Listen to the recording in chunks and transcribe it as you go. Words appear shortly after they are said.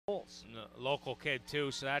Eagles. Local kid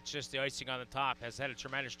too, so that's just the icing on the top. Has had a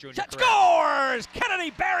tremendous junior Shot career. scores!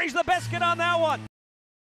 Kennedy buries the biscuit on that one.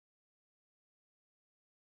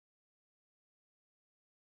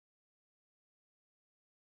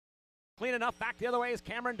 Clean enough, back the other way is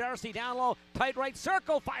Cameron Darcy down low, tight right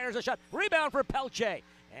circle, fires a shot, rebound for Pelche.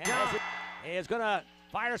 And he is going to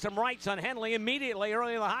fire some rights on Henley immediately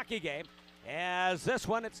early in the hockey game. As this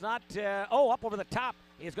one, it's not, up over the top.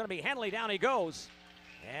 He's going to be Henley, down he goes.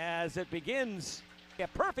 As it begins, a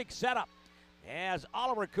perfect setup. As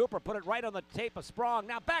Oliver Cooper put it right on the tape of Sprong.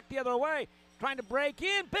 Now back the other way, trying to break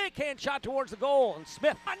in, big hand shot towards the goal. And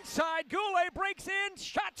Smith, onside, Goulet breaks in,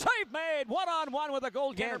 shot save made, one-on-one with the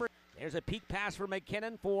goaltender. There's a peak pass for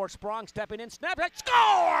McKinnon for Sprong stepping in, snap it,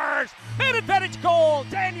 scores! An advantage goal,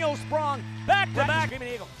 Daniel Sprong, back-to-back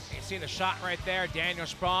Screaming Eagles. You see the shot right there, Daniel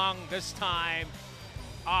Sprong, this time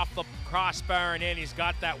off the crossbar and in. He's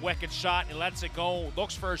got that wicked shot and he lets it go,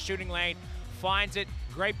 looks for a shooting lane, finds it,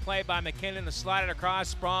 great play by McKinnon to slide it across.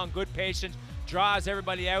 Sprong, good patience, draws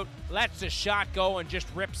everybody out, lets the shot go and just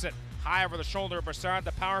rips it high over the shoulder of Brassard.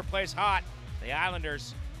 The power play's hot. The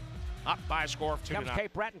Islanders up by a score of 2-0. Comes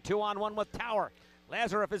Cape Breton 2-on-1 with Tower.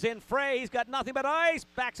 Lazarev is in fray. He's got nothing but ice.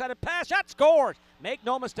 Backside pass. Shot scores. Make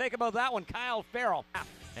no mistake about that one. Kyle Farrell.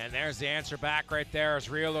 And there's the answer back right there as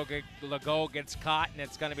Rio Legault gets caught, and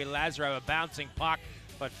it's going to be Lazarev, a bouncing puck,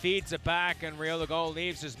 but feeds it back, and Rio Legault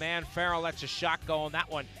leaves his man. Farrell lets a shot go, and that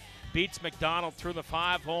one beats McDonald through the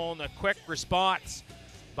 5-hole, and a quick response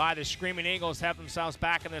by the Screaming Eagles have themselves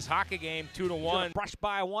back in this hockey game, 2-1. Brushed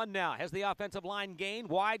by one now. Has the offensive line gained.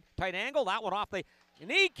 Wide, tight angle. That one off the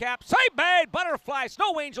kneecap. Save made. Butterfly.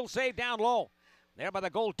 Snow Angel save down low. There by the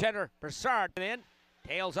goaltender, Brassard. In.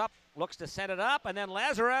 Tails up. Looks to set it up. And then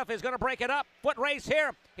Lazarev is going to break it up. Foot race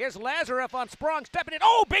here. Here's Lazarev on Sprong. Stepping in.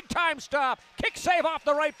 Oh, big time stop. Kick save off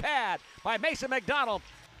the right pad by Mason McDonald.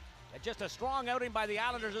 Just a strong outing by the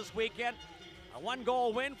Islanders this weekend. A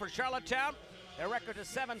one-goal win for Charlottetown. Their record is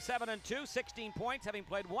 7-7-2, 16 points, having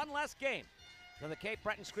played one less game than the Cape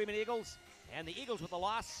Breton Screaming Eagles. And the Eagles with the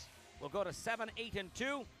loss will go to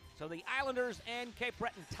 7-8-2. So the Islanders and Cape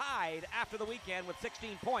Breton tied after the weekend with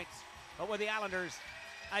 16 points. But with the Islanders,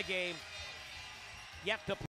 a game yet to play.